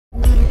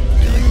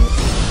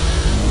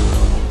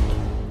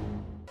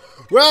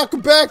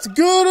Welcome back to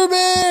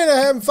Gurumin!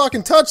 I haven't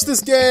fucking touched this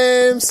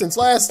game since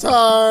last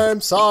time.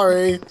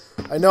 Sorry.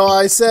 I know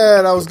I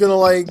said I was gonna,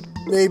 like,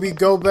 maybe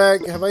go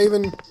back. Have I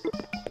even...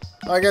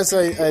 I guess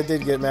I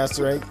did get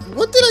master rank.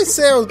 What did I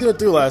say I was gonna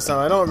do last time?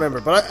 I don't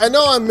remember. But I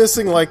know I'm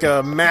missing, like,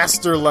 a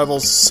master level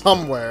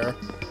somewhere.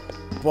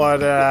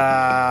 But,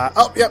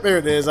 oh, yep, there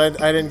it is. I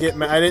didn't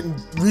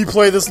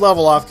replay this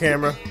level off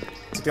camera.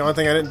 It's the only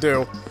thing I didn't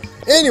do.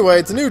 Anyway,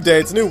 it's a new day,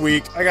 it's a new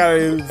week. I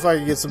gotta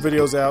fucking get some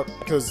videos out,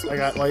 because I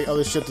got, like,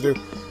 other shit to do.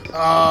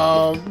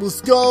 Let's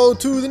go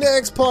to the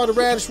next part of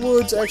Radish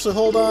Woods. Actually,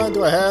 hold on.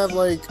 Do I have,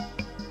 like,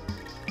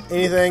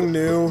 anything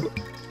new?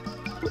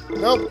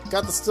 Nope.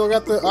 Still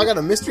got the... I got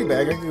a mystery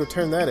bag. I can go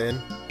turn that in.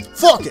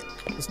 Fuck it!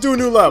 Let's do a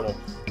new level.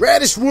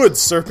 Radish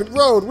Woods, Serpent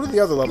Road. What are the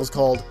other levels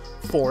called?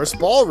 Forest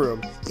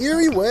Ballroom.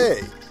 Eerie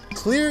Way.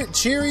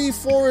 Cheery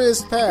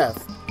Forest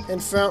Path.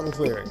 And Fountain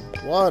Clearing.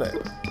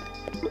 Whatever.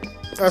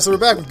 Alright, so we're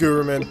back with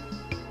Gurumin.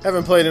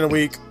 Haven't played in a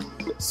week,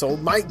 so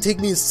it might take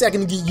me a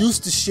second to get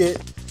used to shit.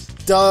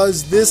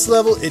 Does this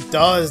level? It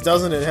does,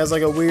 doesn't it? It has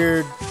like a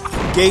weird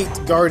gate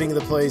guarding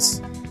the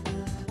place.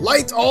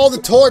 Light all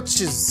the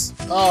torches!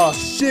 Oh,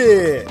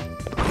 shit!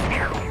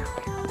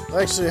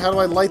 Actually, how do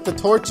I light the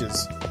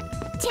torches?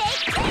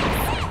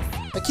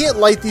 I can't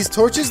light these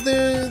torches,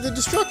 they're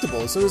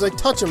destructible. As soon as I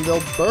touch them,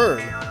 they'll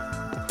burn.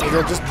 Or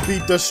they'll just be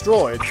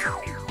destroyed.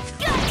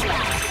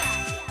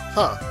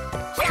 Huh.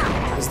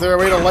 Is there a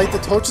way to light the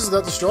torches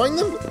without destroying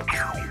them?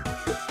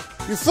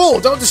 You fool!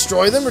 Don't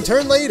destroy them!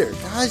 Return later!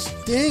 Gosh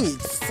dang it!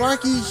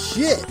 Fucky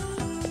shit!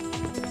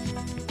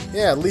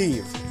 Yeah,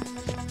 leave.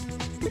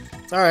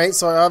 Alright,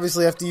 so I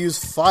obviously have to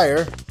use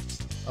fire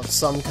of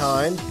some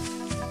kind.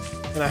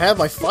 And I have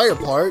my fire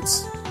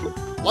parts.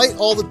 Light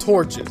all the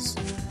torches.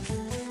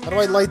 How do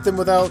I light them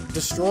without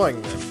destroying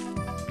them?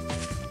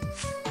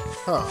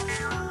 Huh.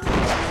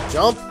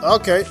 Jump?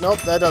 Okay,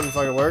 nope, that doesn't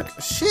fucking work.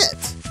 Shit!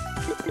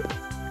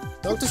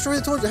 Don't destroy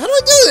the torches. How do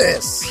I do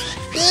this?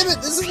 Damn it,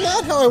 this is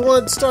not how I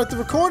wanted to start the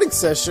recording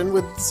session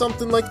with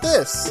something like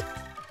this.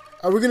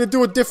 Are we gonna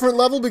do a different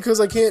level because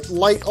I can't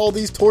light all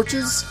these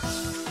torches?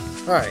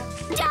 Alright.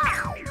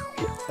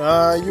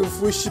 You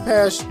wish to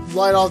pass,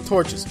 light all the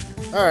torches.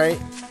 Alright,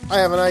 I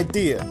have an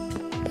idea.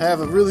 I have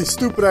a really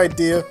stupid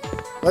idea.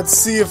 Let's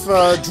see if,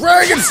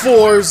 Dragon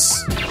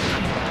Force!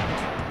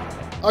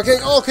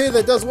 Okay,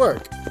 that does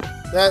work.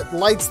 That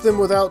lights them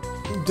without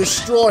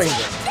destroying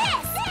them.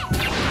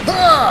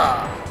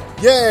 Ha!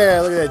 Yeah,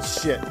 look at that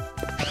shit.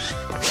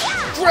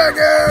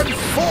 Dragon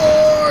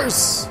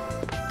Force!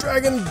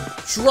 Dragon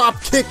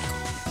drop kick.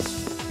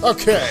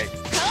 Okay.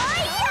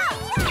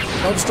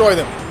 Don't destroy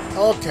them.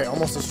 Okay,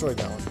 almost destroyed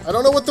that one. I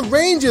don't know what the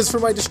range is for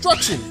my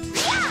destruction.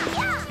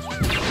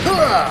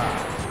 Ha!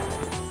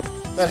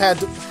 That had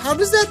to... How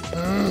does that...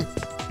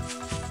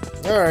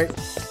 Alright.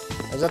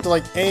 I just have to,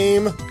 like,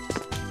 aim.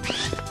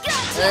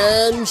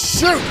 And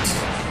shoot!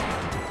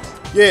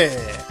 Yeah.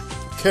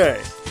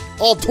 Okay.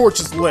 All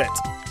torches lit.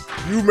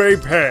 You may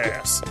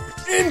pass.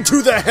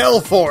 Into the Hell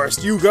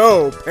Forest you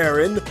go,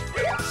 Perrin.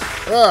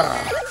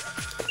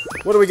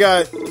 What do we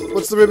got?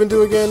 What's the ribbon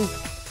do again?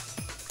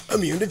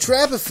 Immune to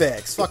trap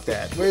effects. Fuck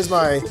that. Where's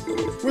my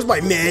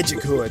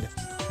magic hood?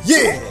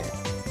 Yeah!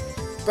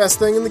 Best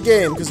thing in the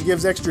game, because it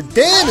gives extra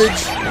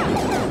damage.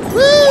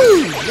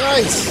 Woo!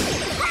 Nice!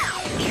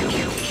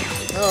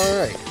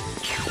 Alright.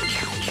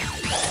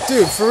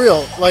 Dude, for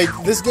real, like,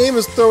 this game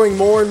is throwing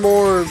more and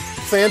more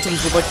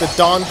phantoms with, like, the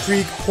Dawn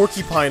Creek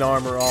porcupine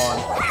armor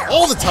on.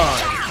 All the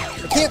time!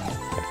 I can't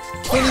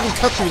even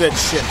cut through that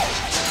shit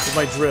with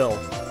my drill.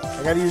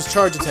 I gotta use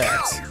charge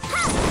attacks.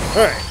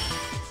 Alright.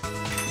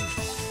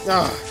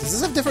 Does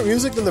this have different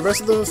music than the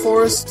rest of the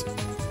forest?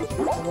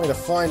 No way to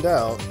find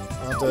out.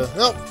 I'll have to...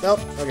 Nope,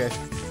 okay.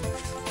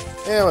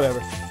 Yeah,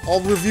 whatever.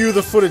 I'll review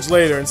the footage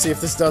later and see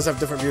if this does have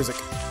different music.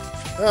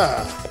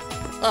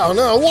 Oh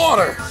no,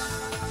 water!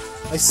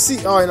 I see...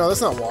 Oh, I know,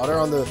 that's not water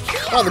on the...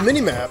 Oh, the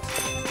mini-map.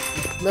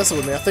 Messing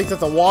with me. I think that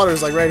the water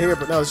is like right here,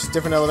 but no, it's just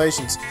different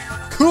elevations.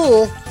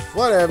 Cool!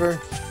 Whatever.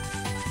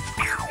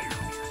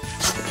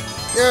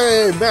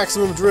 Yay!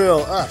 Maximum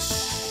drill! Ah,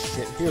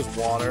 shit. Here's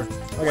water.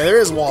 Okay, there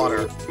is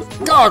water.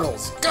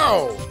 Goggles!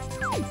 Go!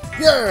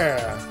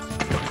 Yeah!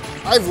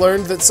 I've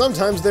learned that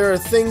sometimes there are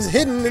things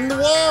hidden in the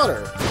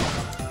water.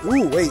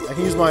 Ooh, wait. I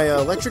can use my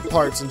electric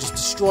parts and just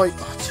destroy...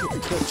 Oh, shit. I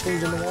can't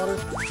change in the water.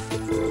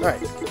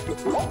 Alright.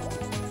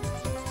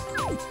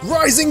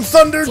 Rising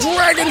Thunder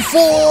Dragon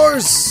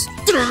Force!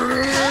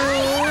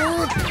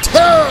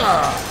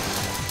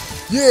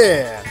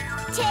 Yeah!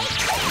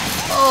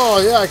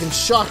 Oh, yeah, I can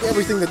shock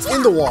everything that's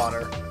in the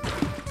water.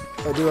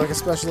 If I do, like, a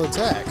special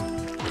attack.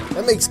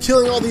 That makes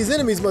killing all these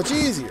enemies much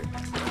easier.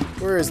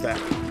 Where is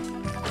that?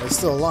 Oh, he's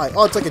still alive.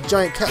 Oh, it's like a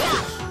giant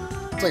catfish.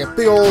 It's like a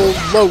big old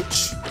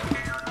roach.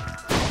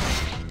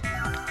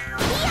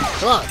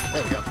 Come on!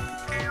 There we go.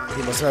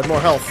 He must have had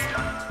more health.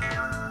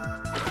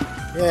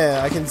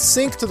 Yeah, I can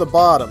sink to the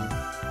bottom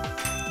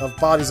of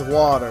bodies of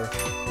water.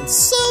 And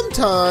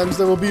sometimes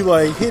there will be,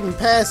 like, hidden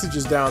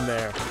passages down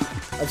there.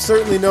 I've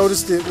certainly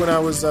noticed it when I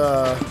was,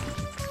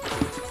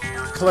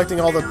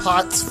 collecting all the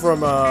pots from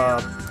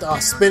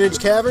Spinach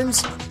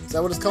Caverns. Is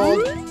that what it's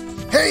called?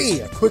 Hey,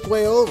 a quick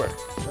way over.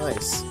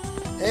 Nice.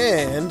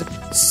 And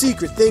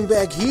secret thing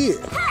back here.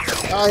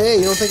 Oh, hey,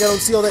 you don't think I don't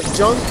see all that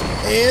junk?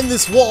 And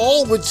this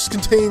wall, which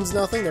contains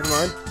nothing. Never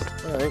mind.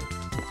 Alright.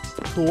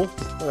 Cool.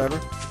 Whatever.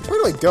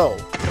 Where do I go?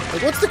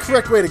 Like, what's the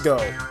correct way to go?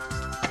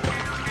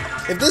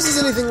 If this is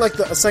anything like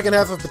a second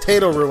half of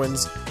Potato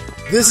Ruins,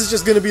 this is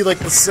just going to be like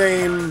the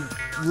same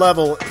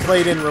level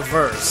played in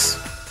reverse.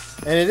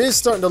 And it is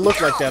starting to look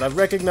like that. I've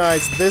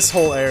recognized this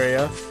whole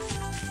area.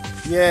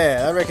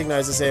 Yeah, I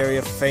recognize this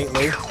area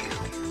faintly.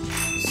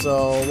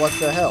 So, what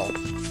the hell?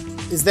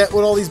 Is that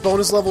what all these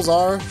bonus levels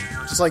are?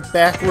 Just like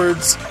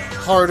backwards,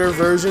 harder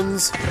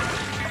versions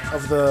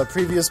of the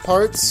previous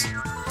parts?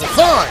 Well,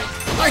 fine!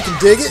 I can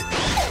dig it!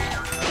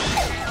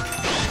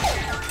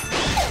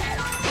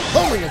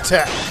 Homing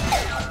attack!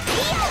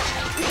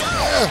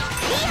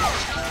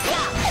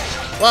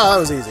 Wow, that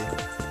was easy.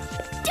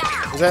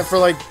 Is that for,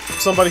 like,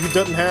 somebody who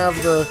doesn't have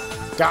the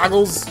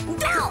goggles?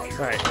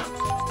 Right.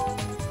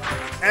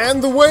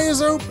 And the way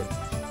is open!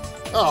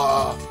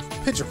 Aw,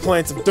 picture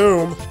plants of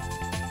doom.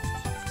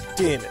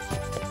 Damn it.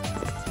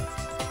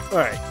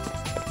 Alright.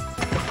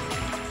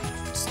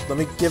 Let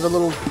me give a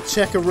little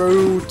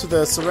check-a-roo to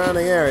the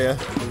surrounding area.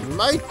 There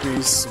might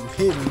be some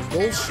hidden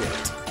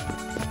bullshit.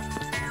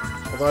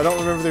 Although I don't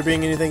remember there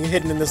being anything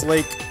hidden in this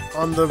lake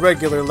on the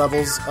regular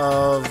levels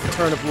of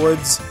Turnip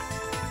Woods.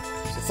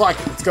 So fuck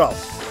it, let's go.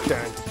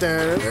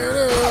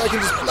 I can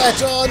just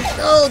latch on.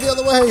 No, the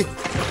other way.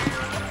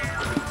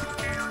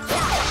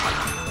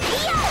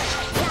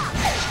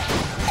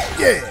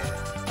 Yeah.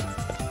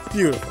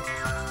 Beautiful.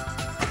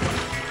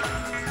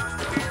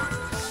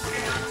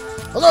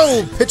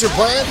 Hello, pitcher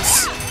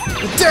plants.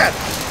 You're dead.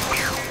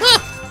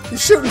 Ah,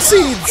 he's shooting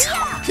seeds.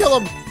 Kill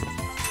him.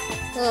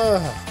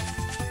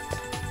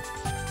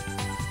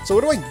 So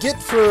what do I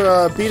get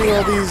for beating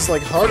all these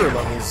like harder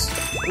levels?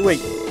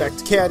 Wait, back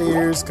to cat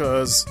ears,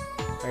 cause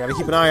I gotta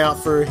keep an eye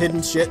out for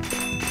hidden shit.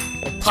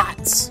 Like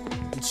pots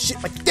and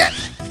shit like that.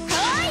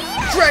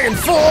 Dragon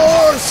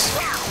Force!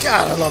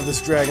 God, I love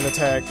this dragon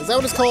attack. Is that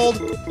what it's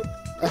called?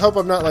 I hope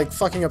I'm not like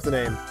fucking up the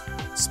name.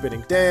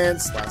 Spinning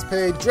Dance, last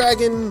page,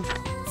 Dragon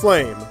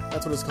Flame.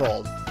 That's what it's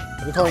called.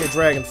 I've been calling it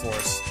Dragon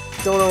Force.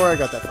 Don't know where I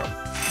got that from.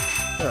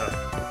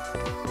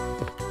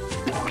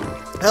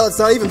 Hell, it's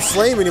not even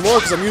flame anymore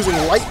because I'm using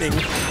lightning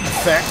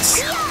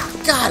effects.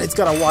 God, it's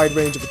got a wide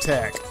range of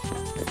attack.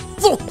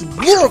 Fucking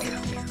love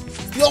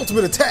it! The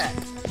ultimate attack!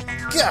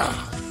 God!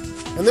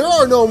 And there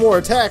are no more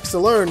attacks to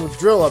learn with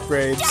drill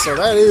upgrades, so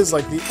that is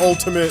like the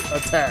ultimate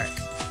attack.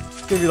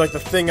 It's gonna be like the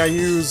thing I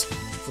use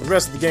for the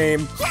rest of the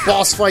game.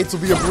 Boss fights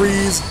will be a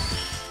breeze.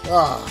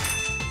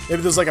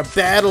 Maybe there's like a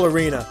battle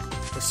arena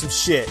or some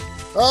shit.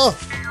 Oh,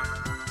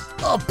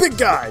 big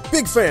guy,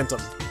 big phantom.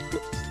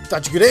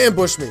 Thought you could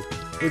ambush me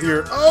with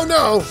your, oh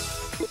no!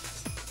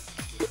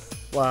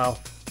 Wow,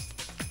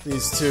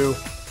 these two.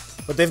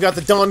 But they've got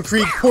the Dawn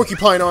Creek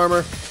porcupine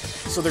armor,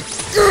 so they're,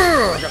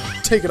 I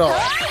gotta take it off.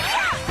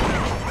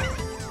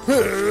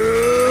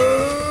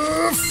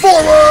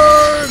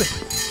 Forward!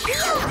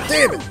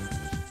 Damn it!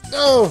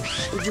 No!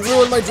 Did you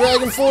ruin my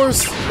Dragon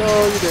Force?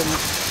 No, you didn't.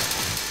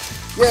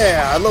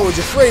 Yeah, I lowered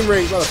your frame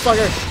rate,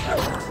 motherfucker!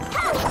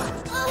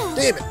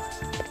 Damn it!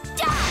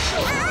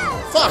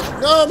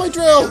 Fuck! No, my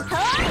drill!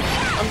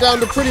 I'm down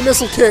to pretty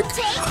missile kick.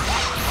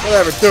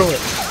 Whatever, do it.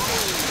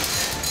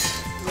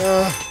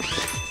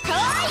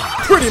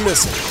 Pretty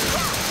missile.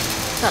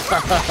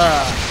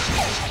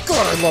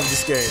 God, I love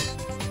this game.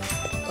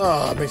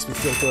 Oh, it makes me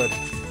feel good.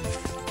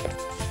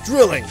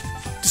 Drilling,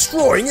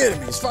 destroying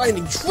enemies,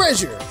 finding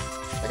treasure.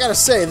 I gotta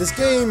say, this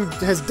game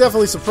has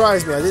definitely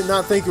surprised me. I did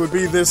not think it would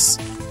be this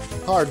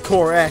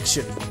hardcore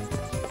action.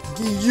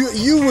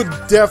 You would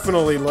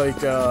definitely like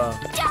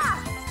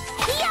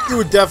you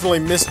would definitely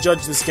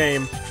misjudge this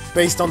game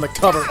based on the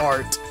cover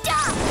art.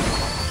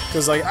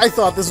 Because like I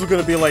thought this was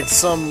gonna be like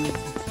some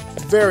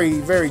very,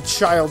 very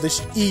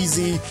childish,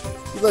 easy,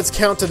 let's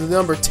count to the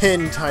number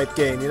 10 type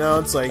game, you know?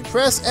 It's like,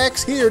 press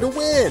X here to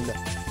win!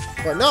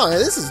 But no,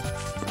 this is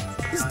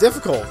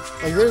difficult.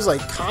 Like, there's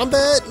like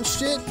combat and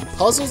shit,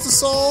 puzzles to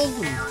solve,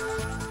 and,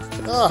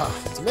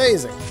 it's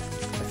amazing.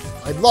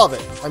 I love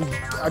it.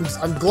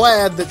 I'm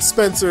glad that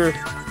Spencer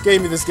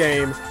gave me this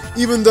game,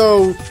 even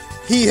though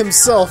he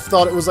himself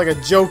thought it was like a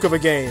joke of a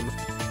game.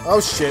 Oh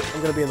shit,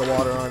 I'm gonna be in the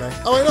water, aren't I?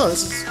 Oh, I know,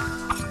 this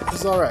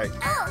is alright.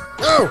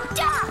 No!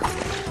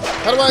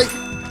 How do I...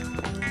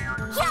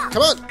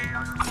 Come on!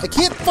 I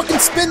can't fucking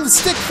spin the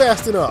stick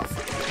fast enough!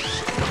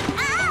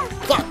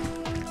 Fuck!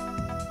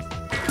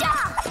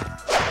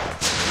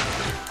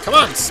 Come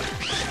on!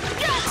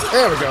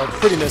 There we go,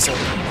 pretty missile.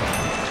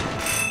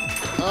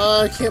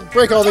 I can't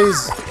break all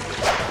these.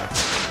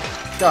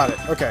 Got it,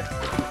 okay.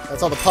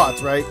 That's all the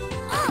pots, right?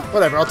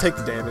 Whatever, I'll take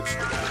the damage.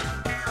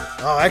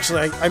 Oh,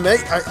 actually,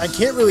 I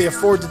can't really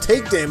afford to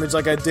take damage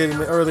like I did in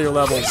the earlier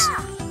levels.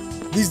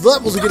 These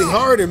levels are getting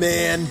harder,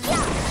 man!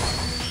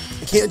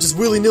 I can't just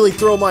willy-nilly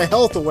throw my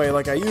health away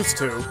like I used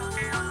to.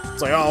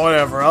 It's like, oh,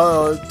 whatever,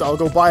 I'll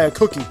go buy a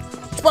cookie.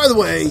 Which, by the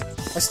way,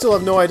 I still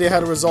have no idea how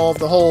to resolve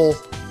the whole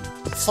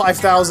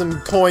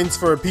 5,000 coins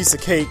for a piece of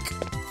cake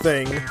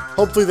thing.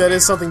 Hopefully that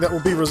is something that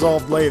will be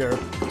resolved later.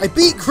 I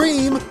beat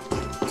Cream!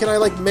 Can I,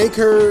 like, make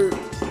her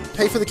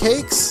pay for the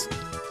cakes?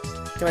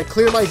 Can I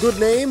clear my good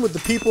name with the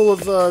people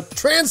of,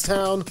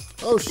 Transtown?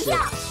 Oh, shit.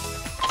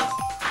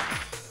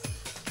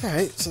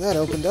 Alright, so that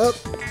opened up.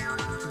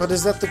 But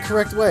is that the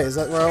correct way? Is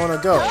that where I want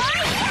to go?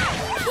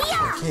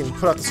 I can't even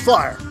put out this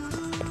fire.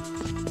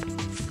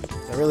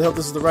 I really hope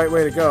this is the right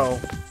way to go.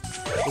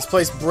 This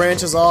place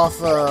branches off,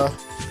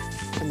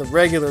 in the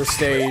regular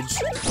stage.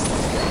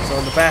 So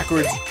in the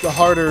backwards, the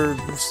harder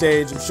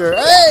stage, I'm sure.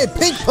 Hey,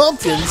 pink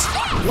pumpkins!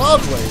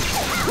 Lovely!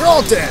 You're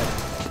all dead!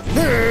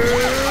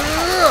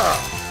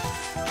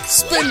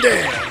 Spin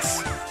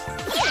dance!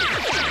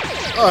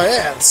 Oh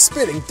yeah, the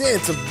spinning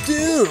dance of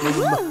doom!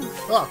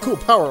 Oh, cool,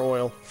 power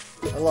oil.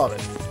 I love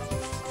it.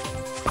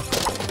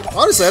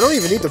 Honestly, I don't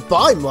even need to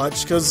buy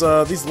much, because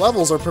these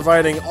levels are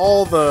providing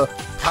all the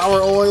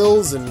power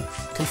oils and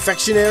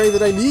confectionery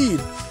that I need.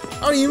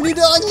 I don't even need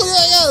to, like, look,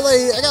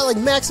 I got like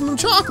maximum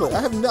chocolate.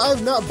 I have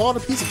not bought a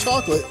piece of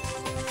chocolate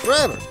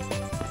forever.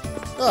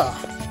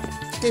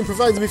 This game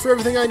provides me for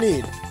everything I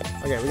need.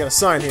 Okay, we got a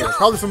sign here,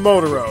 probably from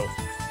Motoro.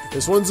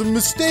 This one's a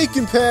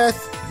mistaken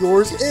path.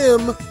 Yours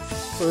M.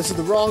 So this is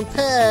the wrong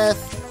path.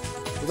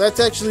 Well, that's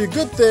actually a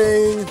good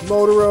thing,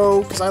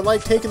 Motoro, because I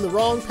like taking the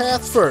wrong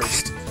path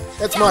first.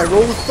 That's my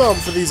rule of thumb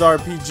for these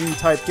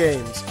RPG-type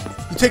games.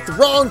 You take the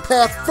wrong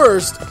path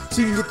first,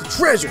 so you can get the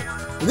treasure,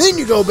 and then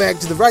you go back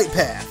to the right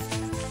path.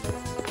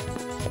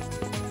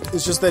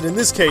 It's just that in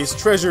this case,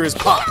 treasure is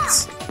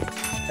pots,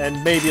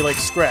 and maybe like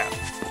scrap.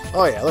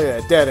 Oh yeah, look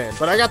at that, dead end.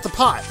 But I got the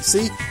pot,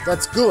 see?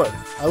 That's good.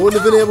 I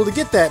wouldn't have been able to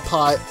get that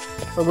pot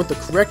if I went the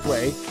correct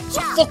way.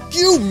 So fuck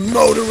you,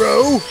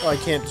 Motoro! Oh, I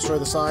can't destroy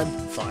the sign?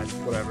 Fine,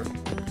 whatever.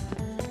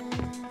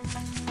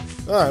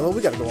 Alright, well,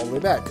 we gotta go all the way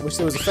back. I wish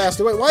there was a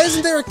faster way. Why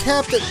isn't there a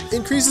cap that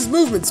increases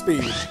movement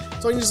speed?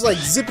 So I can just, like,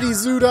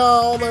 zippity-zoo-dah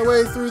all my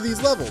way through these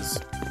levels.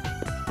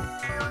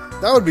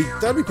 That'd be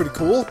pretty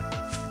cool.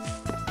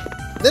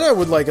 Then I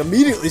would, like,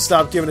 immediately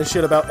stop giving a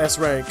shit about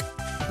S-rank.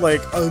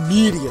 Like,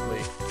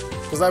 immediately.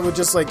 Because I would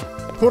just, like,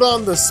 put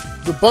on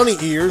the bunny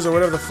ears, or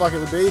whatever the fuck it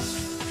would be,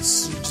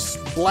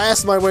 just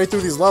blast my way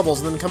through these levels,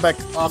 and then come back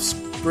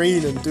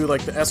off-screen and do,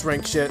 like, the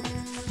S-rank shit.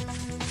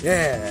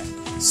 Yeah.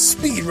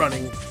 Speed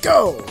running.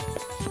 Go!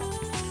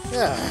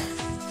 Yeah.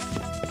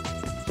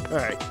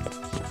 Alright.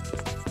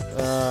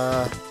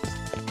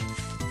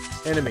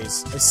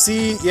 Enemies. I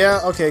see,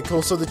 yeah, okay,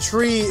 cool. So the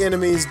tree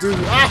enemies do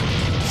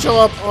show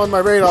up on my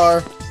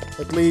radar,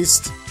 at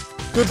least.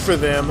 Good for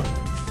them.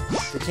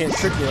 They can't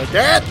trick me like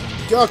that.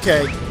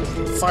 Okay.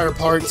 Fire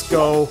parts,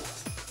 go.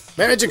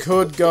 Magic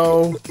hood,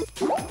 go.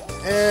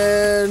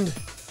 And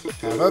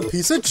have a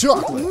piece of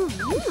chocolate.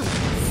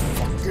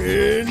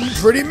 Fucking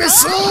pretty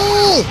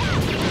missile!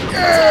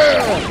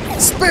 Yeah!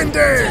 Spin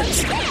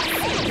dance!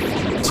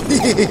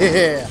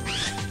 Yeah!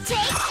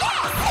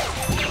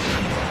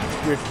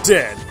 You're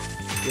dead.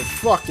 You're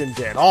fucking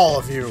dead. All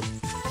of you.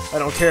 I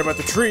don't care about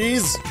the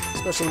trees,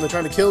 especially when they're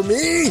trying to kill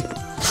me.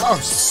 Oh,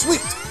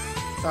 sweet!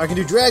 Now I can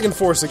do Dragon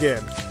Force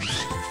again.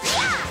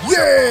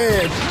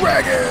 Yeah!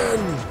 Dragon!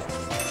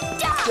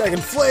 Dragon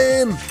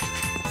Flame!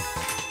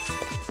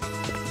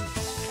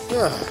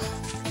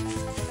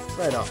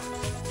 Right on.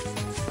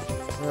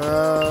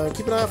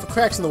 Keep an eye out for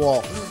cracks in the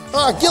wall.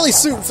 Ah, ghillie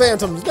suit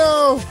phantoms!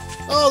 No!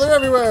 Oh, they're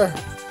everywhere!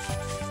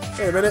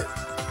 Wait a minute.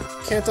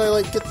 Can't I,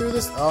 like, get through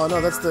this? Oh, no,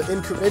 that's the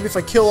maybe if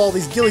I kill all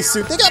these ghillie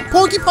suit. They got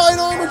porcupine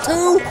armor,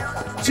 too!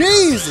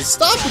 Jesus,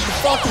 stop with the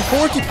fucking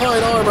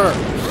porcupine armor!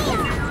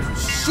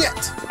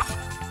 Shit!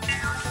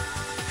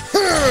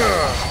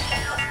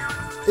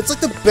 It's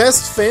like the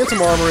best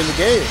phantom armor in the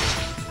game.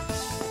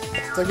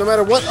 It's like no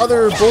matter what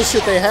other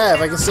bullshit they have,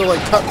 I can still,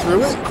 like, cut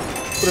through it.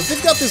 But if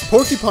they've got this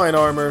porcupine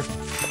armor,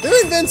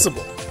 they're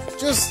invincible.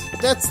 Just,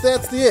 that's the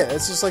it.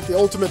 It's just like the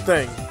ultimate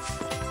thing.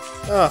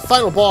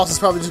 Final boss is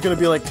probably just gonna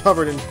be like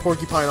covered in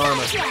porcupine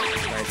armor.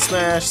 Alright,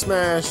 smash,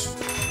 smash.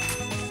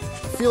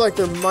 I feel like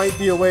there might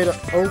be a way to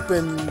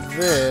open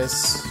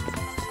this.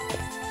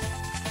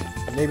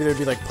 Maybe there'd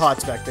be like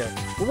pots back there.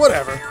 But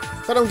whatever.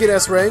 If I don't get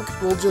S rank,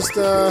 we'll just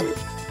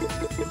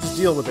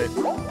deal with it.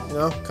 You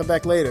know, come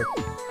back later.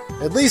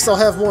 At least I'll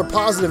have more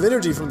positive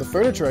energy from the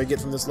furniture I get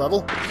from this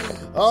level.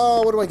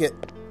 Oh, what do I get?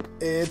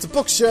 It's a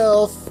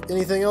bookshelf.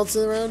 Anything else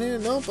around here?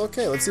 Nope.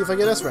 Okay, let's see if I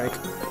get S rank.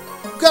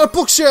 Got a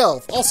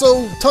bookshelf!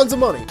 Also, tons of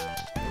money.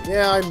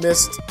 Yeah, I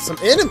missed some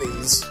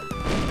enemies.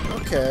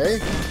 Okay.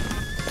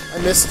 I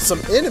missed some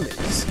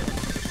enemies.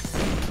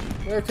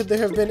 Where could there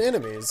have been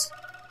enemies?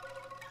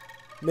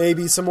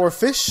 Maybe some more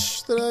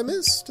fish that I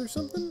missed or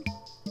something?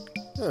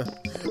 Huh.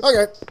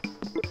 Okay.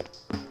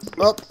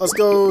 Well, let's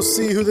go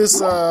see who this,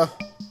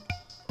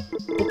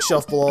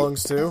 bookshelf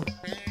belongs to.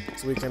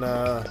 So we can,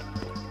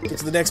 get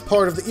to the next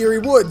part of the Eerie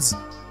Woods.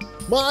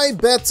 My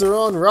bets are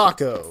on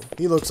Rocco.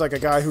 He looks like a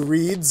guy who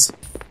reads.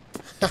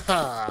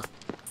 Haha!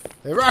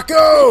 Hey,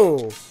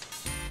 Rocco!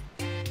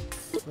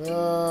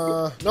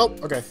 Nope.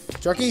 Okay.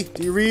 Chucky,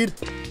 do you read?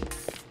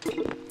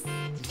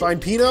 Find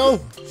Pino? Oh,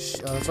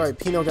 that's right.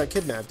 Pino got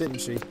kidnapped, didn't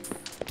she?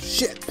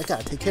 Shit, I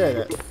gotta take care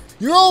of that.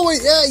 You're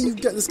always... Yeah, you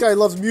got... This guy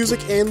loves music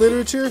and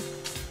literature.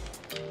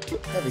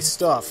 Heavy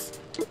stuff.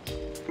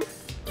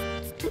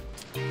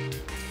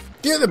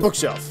 Get the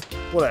bookshelf.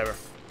 Whatever.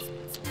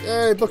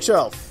 Yay,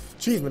 bookshelf.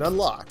 Achievement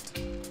unlocked.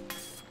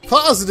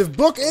 Positive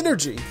book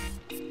energy.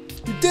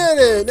 You did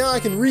it! Now I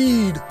can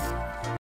read.